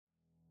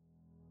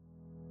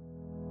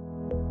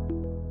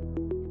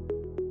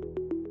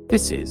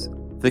This is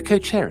the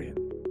Coacharium,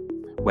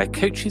 where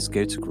coaches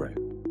go to grow.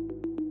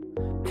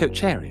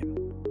 Coacharium,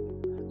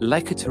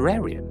 like a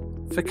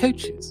terrarium for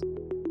coaches.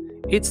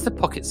 It's the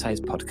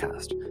pocket-sized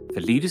podcast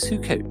for leaders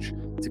who coach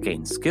to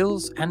gain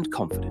skills and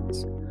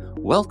confidence.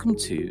 Welcome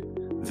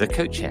to the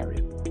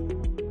Coacharium.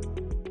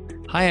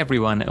 Hi,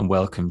 everyone, and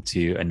welcome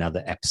to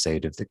another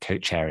episode of the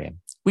Coacharium.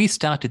 We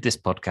started this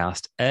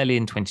podcast early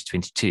in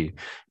 2022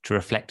 to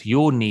reflect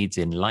your needs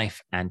in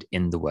life and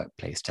in the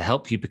workplace, to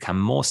help you become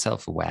more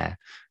self-aware,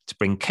 to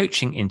bring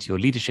coaching into your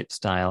leadership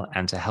style,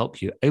 and to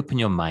help you open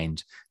your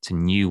mind to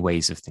new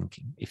ways of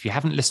thinking. If you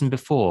haven't listened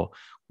before,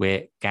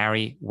 we're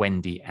Gary,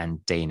 Wendy,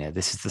 and Dana.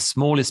 This is the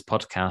smallest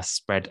podcast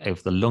spread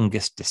over the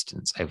longest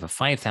distance, over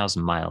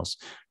 5,000 miles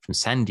from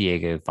San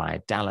Diego via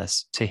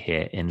Dallas to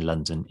here in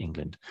London,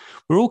 England.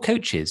 We're all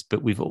coaches,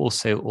 but we've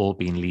also all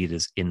been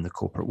leaders in the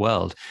corporate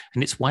world.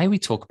 And it's why we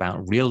talk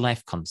about real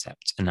life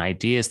concepts and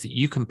ideas that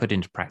you can put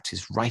into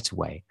practice right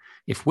away.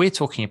 If we're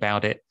talking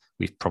about it,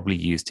 we've probably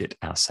used it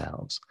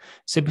ourselves.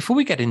 So before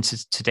we get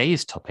into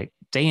today's topic,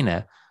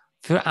 Dana,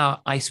 for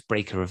our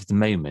icebreaker of the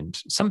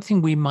moment,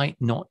 something we might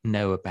not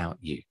know about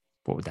you,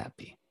 what would that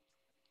be?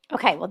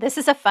 Okay, well, this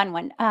is a fun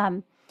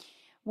one.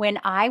 When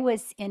I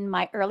was in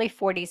my early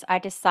 40s, I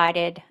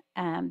decided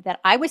that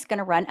I was going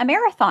to run a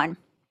marathon.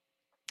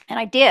 And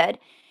I did.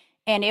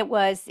 And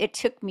it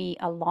took me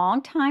a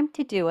long time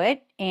to do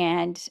it.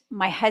 And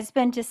my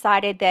husband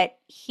decided that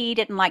he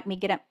didn't like me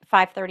getting up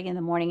at 5:30 in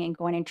the morning and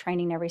going and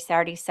training every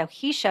Saturday. So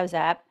he shows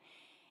up.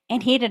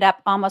 And he ended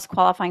up almost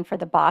qualifying for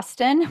the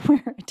Boston,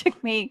 where it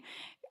took me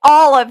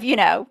all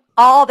the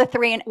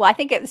I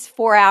think it was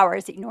 4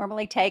 hours it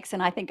normally takes.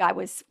 And I think I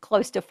was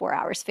close to 4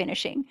 hours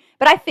finishing.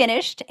 But I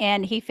finished,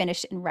 and he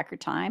finished in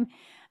record time.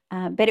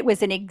 But it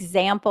was an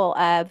example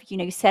of,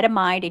 you set a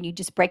mind and you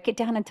just break it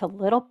down into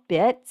little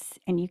bits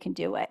and you can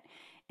do it.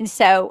 And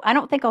so I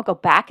don't think I'll go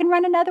back and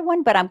run another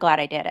one, but I'm glad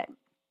I did it.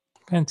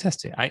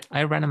 Fantastic.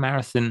 I ran a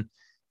marathon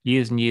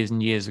years and years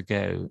and years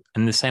ago.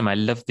 And the same, I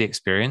loved the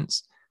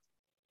experience,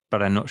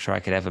 but I'm not sure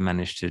I could ever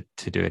manage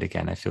to do it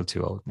again. I feel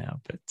too old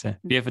now. But have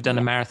you ever done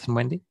a marathon,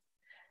 Wendy?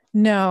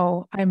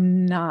 No,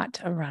 I'm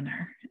not a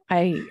runner.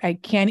 I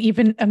can't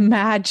even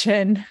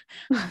imagine.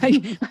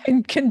 I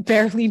can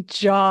barely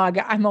jog.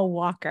 I'm a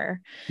walker.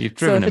 You've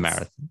driven a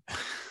marathon.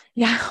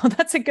 Yeah, well,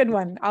 that's a good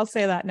one. I'll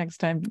say that next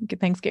time.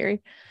 Thanks,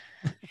 Gary.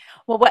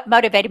 Well, what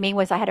motivated me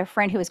was I had a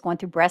friend who was going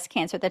through breast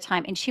cancer at the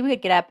time, and she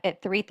would get up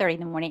at 3:30 in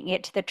the morning and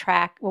get to the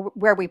track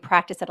where we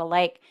practice at a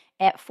lake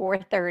at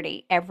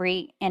 4:30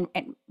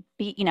 and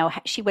be,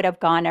 she would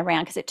have gone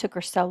around because it took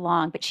her so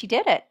long, but she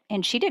did it,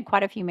 and she did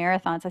quite a few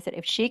marathons. I said,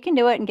 if she can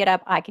do it and get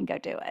up, I can go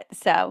do it.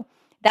 So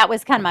that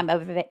was kind of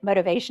my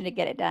motivation to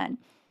get it done.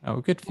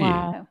 Oh, good for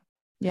you.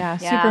 Yeah,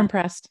 super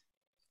impressed.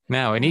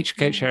 Now, in each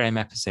Coacharium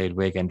episode,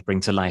 we're going to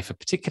bring to life a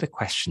particular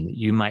question that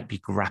you might be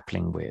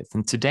grappling with.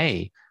 And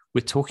today,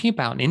 we're talking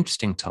about an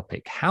interesting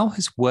topic. How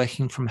has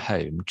working from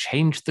home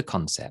changed the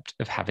concept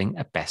of having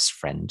a best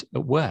friend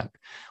at work?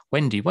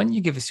 Wendy, why don't you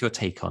give us your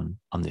take on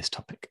this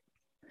topic?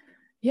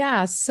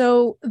 Yeah,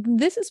 so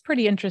this is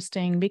pretty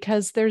interesting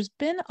because there's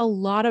been a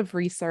lot of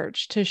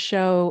research to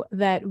show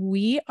that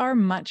we are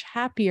much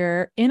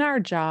happier in our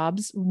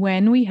jobs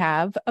when we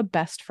have a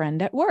best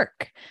friend at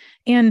work.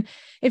 And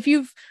if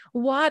you've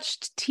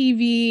watched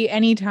TV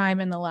anytime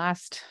in the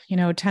last,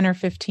 10 or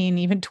 15,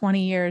 even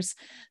 20 years,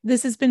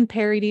 this has been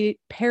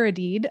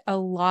parodied a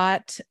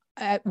lot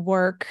at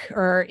work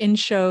or in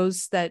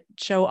shows that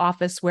show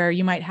Office, where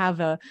you might have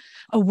a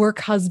work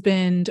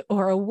husband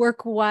or a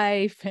work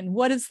wife. And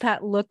what does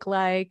that look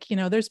like?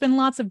 There's been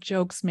lots of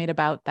jokes made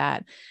about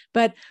that.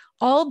 But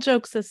all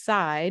jokes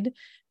aside,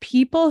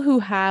 people who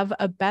have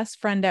a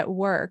best friend at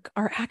work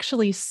are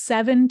actually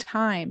 7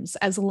 times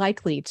as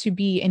likely to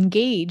be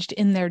engaged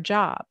in their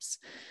jobs.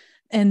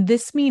 And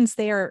this means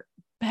they are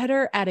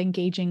better at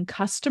engaging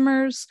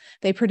customers.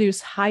 They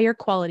produce higher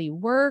quality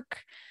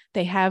work.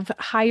 They have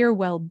higher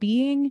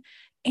well-being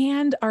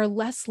and are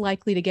less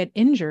likely to get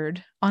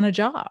injured on a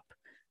job.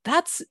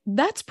 That's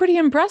pretty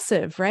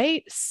impressive,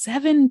 right?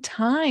 7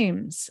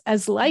 times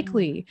as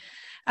likely.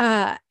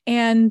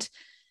 And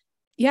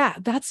yeah,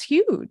 that's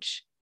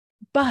huge.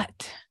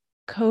 But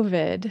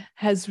COVID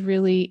has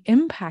really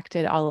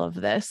impacted all of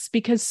this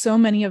because so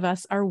many of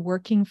us are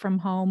working from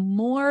home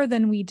more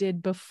than we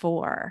did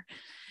before.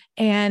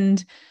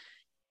 And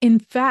in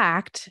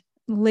fact,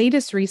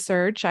 latest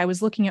research, I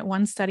was looking at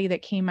one study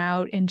that came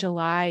out in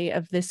July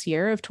of this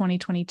year, of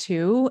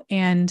 2022,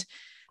 and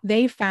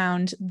they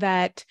found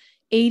that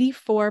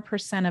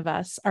 84% of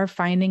us are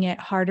finding it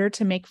harder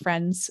to make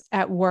friends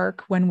at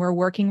work when we're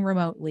working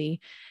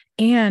remotely.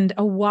 And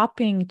a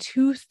whopping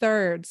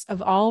 2/3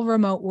 of all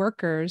remote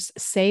workers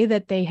say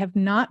that they have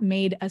not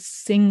made a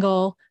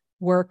single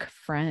work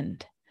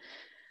friend.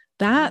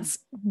 That's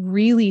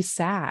really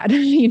sad,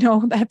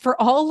 that for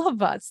all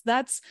of us,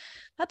 that's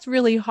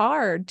really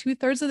hard.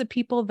 2/3 of the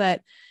people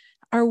that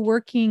are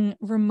working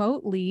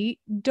remotely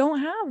don't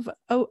have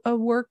a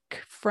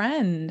work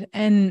friend.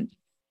 And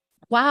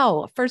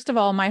wow, first of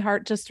all, my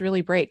heart just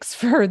really breaks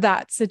for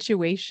that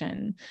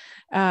situation.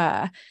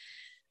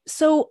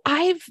 So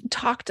I've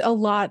talked a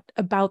lot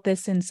about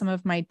this in some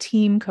of my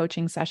team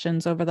coaching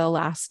sessions over the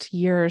last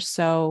year or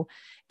so.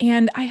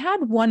 And I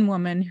had one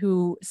woman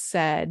who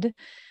said,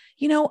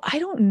 I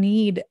don't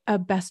need a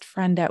best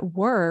friend at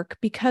work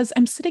because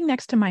I'm sitting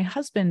next to my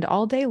husband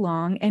all day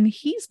long and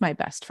he's my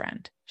best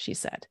friend, she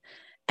said.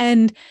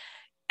 And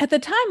at the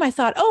time I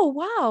thought, oh,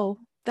 wow,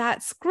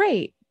 that's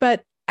great.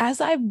 But as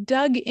I've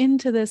dug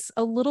into this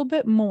a little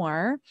bit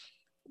more,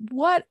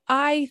 what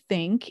I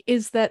think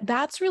is that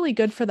that's really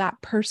good for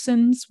that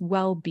person's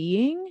well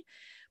being,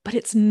 but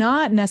it's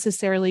not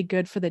necessarily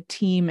good for the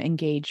team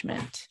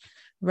engagement.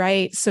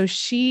 Right. So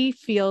she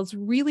feels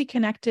really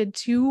connected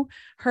to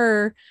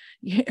her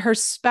her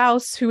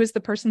spouse, who is the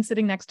person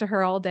sitting next to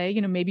her all day.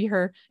 Maybe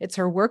it's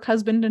her work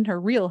husband and her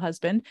real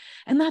husband.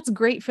 And that's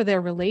great for their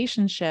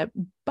relationship,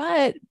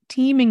 but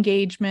team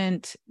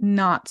engagement,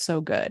 not so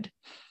good.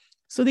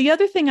 So the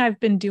other thing I've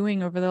been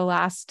doing over the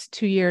last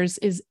 2 years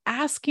is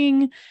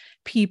asking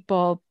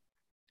people,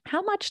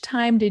 how much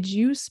time did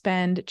you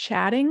spend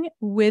chatting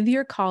with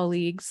your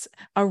colleagues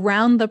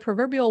around the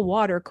proverbial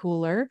water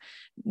cooler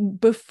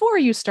before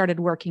you started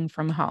working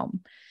from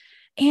home?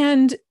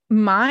 And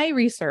my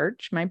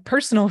research, my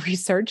personal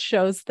research,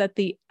 shows that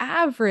the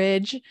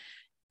average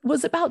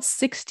was about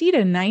 60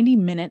 to 90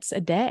 minutes a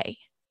day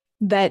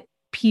that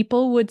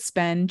people would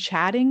spend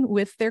chatting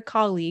with their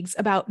colleagues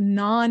about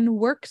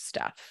non-work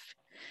stuff.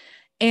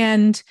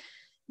 And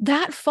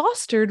that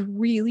fostered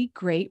really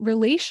great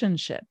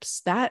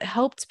relationships. That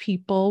helped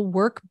people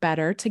work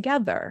better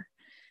together.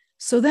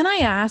 So then I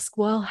ask,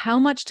 well, how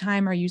much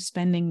time are you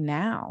spending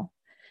now?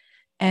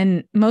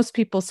 And most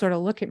people sort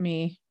of look at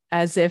me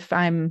as if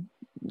I'm,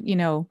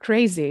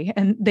 crazy.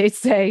 And they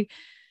say,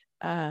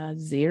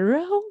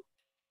 0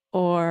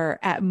 or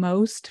at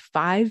most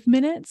 5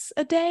 minutes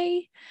a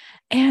day.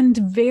 And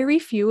very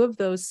few of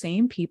those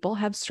same people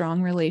have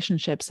strong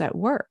relationships at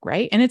work,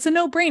 right? And it's a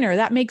no-brainer.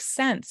 That makes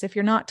sense if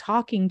you're not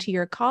talking to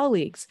your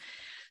colleagues.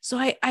 So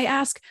I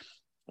ask,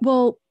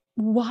 well,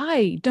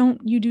 why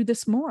don't you do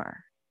this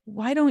more?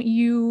 Why don't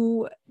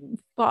you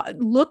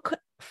look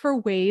for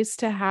ways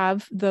to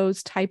have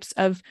those types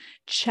of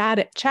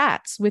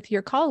chats with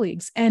your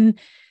colleagues? And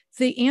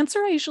the answer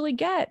I usually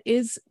get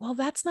is, well,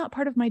 that's not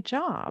part of my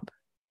job.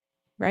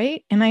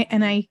 Right. And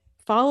I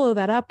follow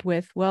that up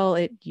with, well,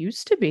 it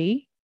used to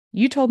be.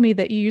 You told me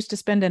that you used to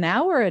spend an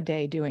hour a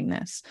day doing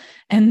this.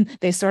 And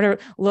they sort of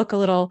look a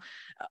little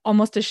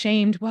almost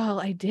ashamed. Well,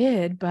 I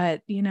did,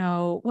 but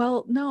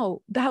well,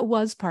 no, that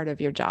was part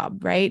of your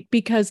job, right?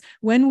 Because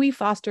when we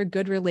foster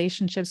good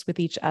relationships with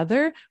each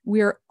other,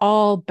 we're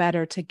all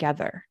better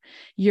together.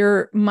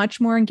 You're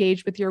much more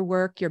engaged with your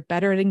work. You're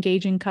better at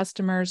engaging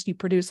customers. You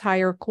produce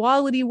higher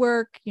quality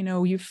work.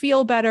 You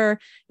feel better.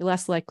 You're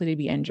less likely to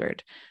be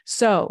injured.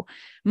 So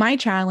my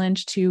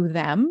challenge to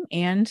them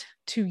and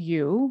to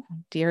you,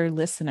 dear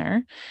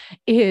listener,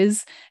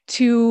 is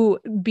to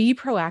be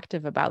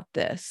proactive about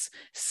this.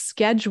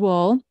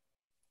 Schedule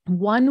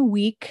 1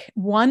 week,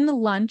 one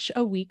lunch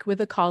a week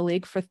with a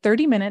colleague for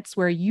 30 minutes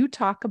where you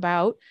talk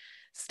about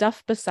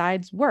stuff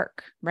besides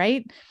work,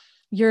 right?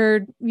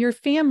 Your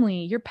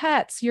family, your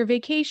pets, your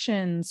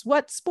vacations,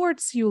 what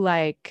sports you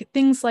like,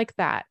 things like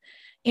that.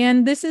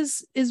 And this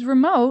is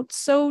remote.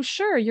 So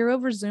sure, you're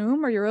over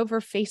Zoom or you're over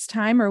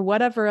FaceTime or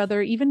whatever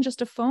other, even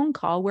just a phone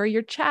call where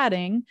you're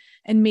chatting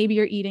and maybe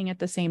you're eating at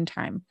the same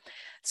time.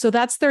 So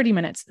that's 30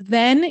 minutes.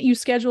 Then you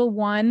schedule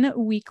one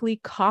weekly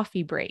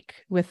coffee break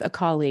with a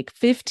colleague,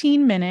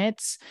 15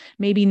 minutes,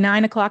 maybe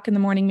 9 o'clock in the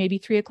morning, maybe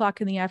 3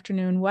 o'clock in the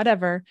afternoon,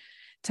 whatever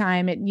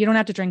time. You don't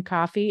have to drink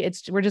coffee.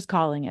 We're just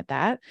calling it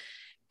that.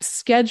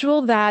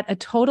 Schedule that a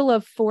total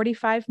of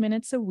 45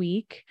 minutes a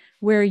week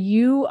where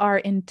you are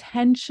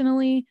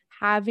intentionally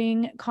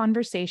having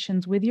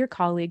conversations with your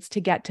colleagues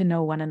to get to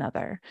know one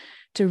another,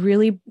 to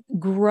really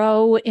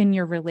grow in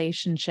your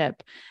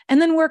relationship,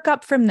 and then work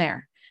up from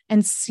there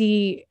and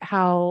see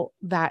how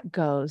that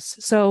goes.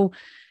 So,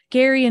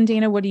 Gary and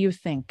Dana, what do you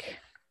think?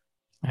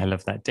 I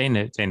love that.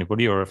 Dana, what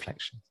are your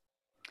reflections?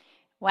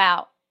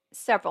 Wow,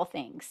 several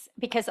things.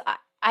 Because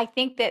I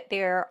think that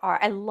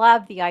I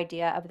love the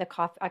idea of the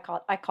coffee. I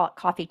call it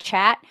coffee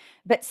chat,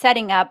 but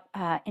setting up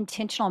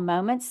intentional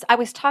moments. I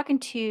was talking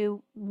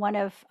to one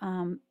of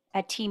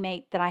a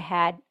teammate that I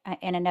had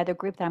in another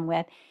group that I'm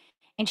with,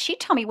 and she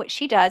told me what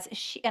she does.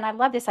 And I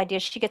love this idea.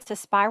 She gets a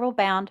spiral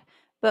bound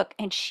book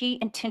and she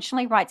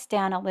intentionally writes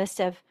down a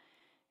list of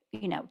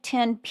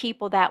 10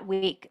 people that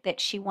week that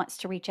she wants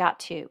to reach out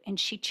to. And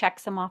she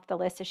checks them off the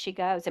list as she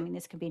goes. I mean,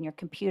 this could be in your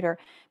computer,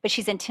 but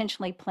she's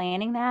intentionally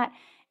planning that.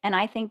 And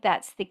I think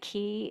that's the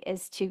key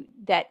is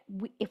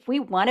if we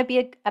want to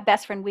be a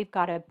best friend, we've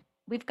got to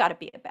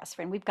be a best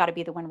friend. We've got to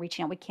be the one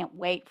reaching out. We can't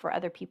wait for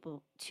other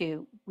people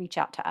to reach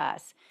out to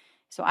us.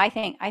 So I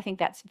think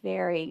that's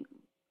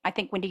I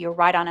think, Wendy, you're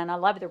right on. And I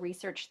love the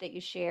research that you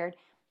shared.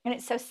 And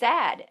it's so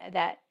sad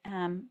that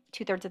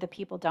 2/3 of the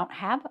people don't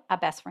have a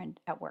best friend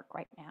at work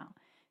right now.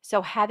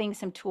 So having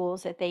some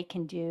tools that they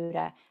can do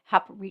to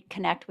help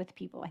reconnect with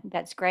people, I think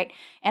that's great.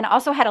 And I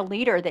also had a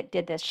leader that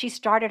did this. She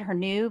started her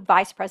new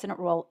vice president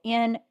role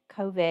in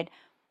COVID,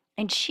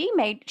 And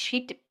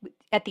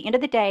at the end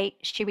of the day,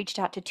 she reached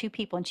out to 2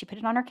 people and she put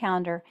it on her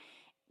calendar,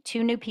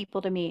 2 new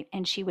people to meet,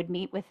 and she would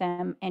meet with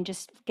them and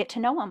just get to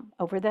know them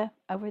over the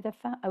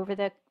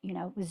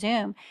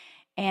Zoom.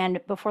 And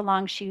before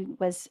long, she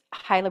was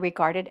highly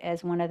regarded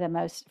as one of the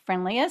most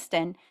friendliest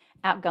and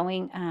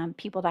outgoing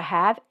people to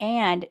have.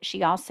 And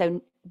she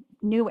also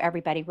knew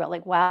everybody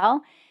really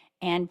well.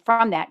 And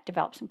from that,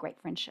 developed some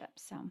great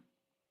friendships. So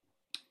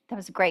that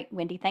was great,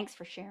 Wendy. Thanks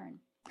for sharing.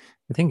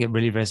 I think it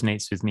really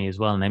resonates with me as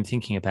well. And I'm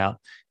thinking about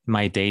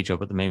my day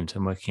job at the moment.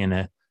 I'm working in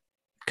a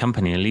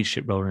company, a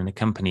leadership role in a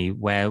company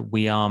where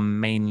we are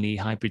mainly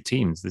hybrid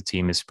teams. The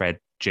team is spread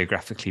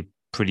geographically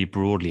pretty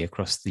broadly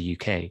across the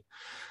UK.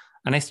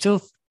 And I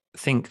still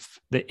think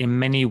that in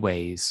many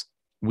ways,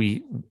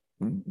 we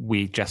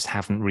just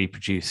haven't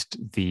reproduced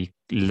the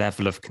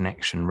level of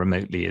connection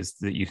remotely as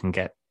that you can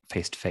get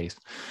face to face.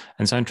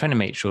 And so I'm trying to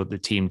make sure the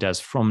team does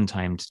from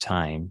time to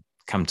time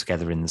come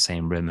together in the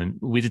same room. And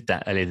we did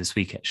that earlier this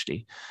week,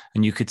 actually.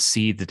 And you could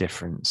see the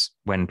difference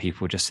when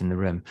people were just in the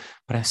room.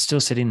 But I'm still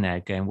sitting there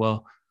going,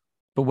 well,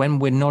 but when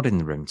we're not in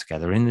the room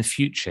together in the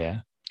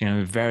future,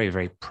 very,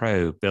 very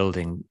pro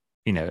building,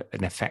 an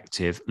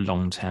effective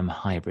long-term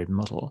hybrid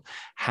model.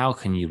 How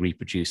can you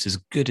reproduce as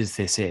good as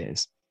this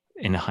is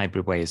in a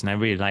hybrid ways? And I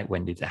really like,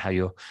 Wendy, that how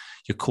you're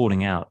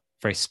calling out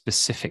very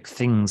specific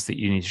things that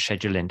you need to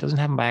schedule in. It doesn't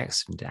happen by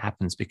accident. It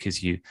happens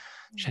because you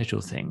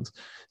schedule things.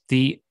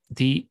 The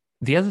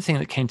other thing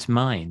that came to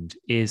mind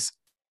is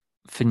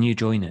for new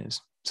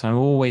joiners. So I'm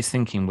always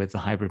thinking with the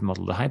hybrid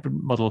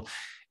model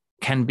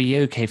can be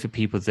okay for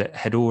people that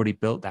had already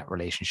built that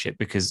relationship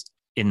because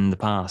in the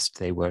past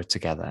they were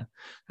together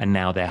and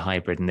now they're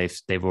hybrid and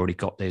they've already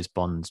got those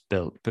bonds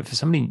built. But for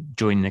somebody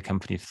joining a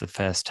company for the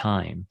first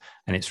time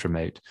and it's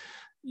remote,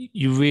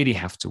 you really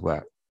have to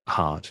work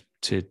hard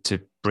to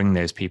bring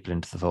those people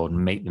into the fold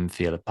and make them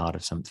feel a part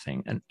of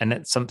something. And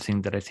that's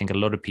something that I think a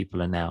lot of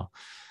people are now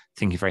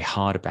thinking very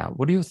hard about.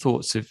 What are your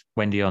thoughts of,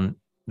 Wendy, on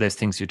those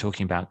things you're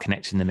talking about,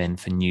 connecting them in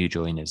for new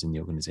joiners in the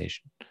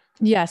organization?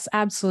 Yes,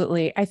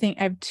 absolutely. I think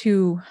I have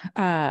 2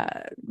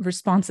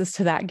 responses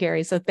to that,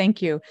 Gary. So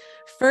thank you.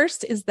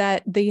 First is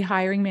that the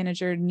hiring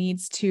manager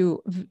needs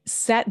to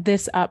set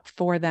this up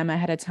for them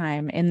ahead of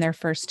time in their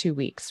first 2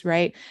 weeks,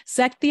 right?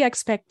 Set the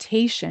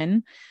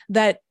expectation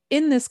that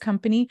in this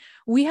company,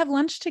 we have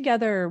lunch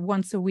together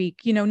once a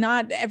week.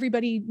 Not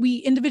everybody, we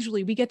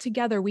individually, we get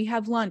together, we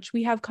have lunch,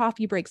 we have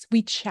coffee breaks,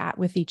 we chat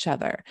with each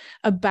other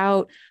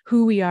about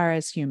who we are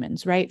as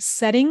humans, right?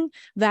 Setting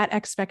that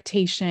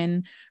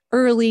expectation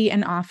early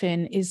and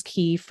often is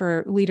key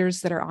for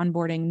leaders that are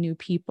onboarding new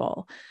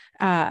people.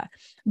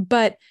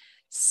 But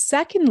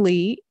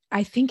secondly,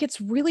 I think it's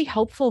really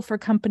helpful for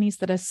companies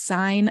that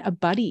assign a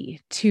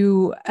buddy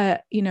to,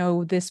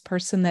 this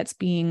person that's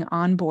being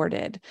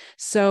onboarded.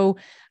 So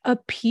a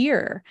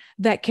peer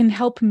that can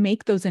help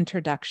make those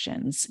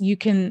introductions.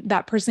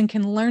 That person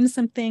can learn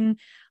something.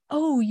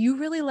 Oh, you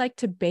really like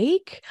to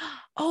bake?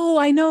 Oh,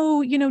 I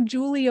know,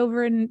 Julie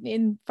over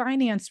in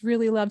finance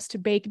really loves to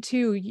bake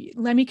too.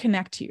 Let me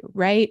connect you,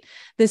 right?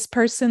 This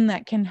person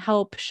that can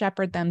help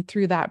shepherd them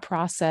through that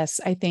process,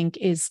 I think,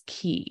 is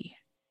key.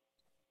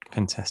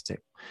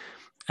 Fantastic.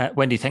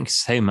 Wendy, thank you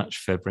so much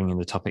for bringing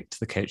the topic to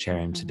the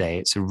Coacharium today.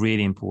 It's a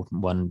really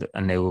important one that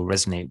I know will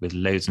resonate with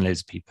loads and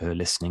loads of people who are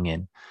listening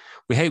in.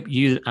 We hope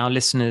you, our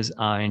listeners,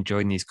 are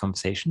enjoying these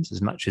conversations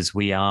as much as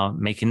we are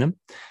making them.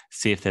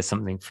 See if there's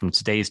something from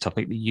today's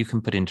topic that you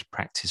can put into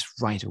practice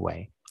right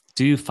away.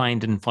 Do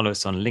find and follow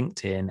us on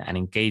LinkedIn and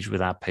engage with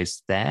our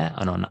posts there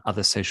and on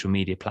other social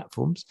media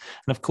platforms.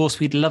 And of course,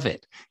 we'd love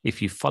it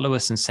if you follow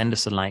us and send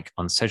us a like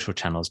on social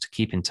channels to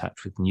keep in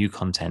touch with new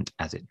content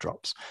as it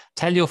drops.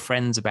 Tell your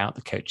friends about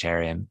the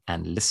Coacharium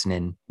and listen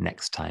in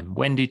next time.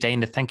 Wendy,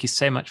 Dana, thank you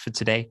so much for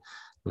today.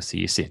 We'll see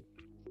you soon.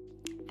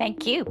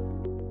 Thank you.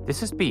 This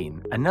has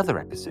been another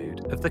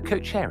episode of the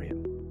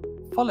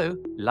Coacharium. Follow,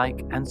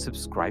 like, and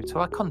subscribe to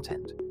our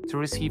content to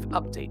receive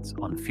updates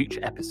on future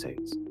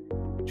episodes.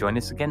 Join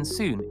us again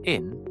soon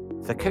in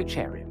the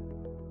Coacharium.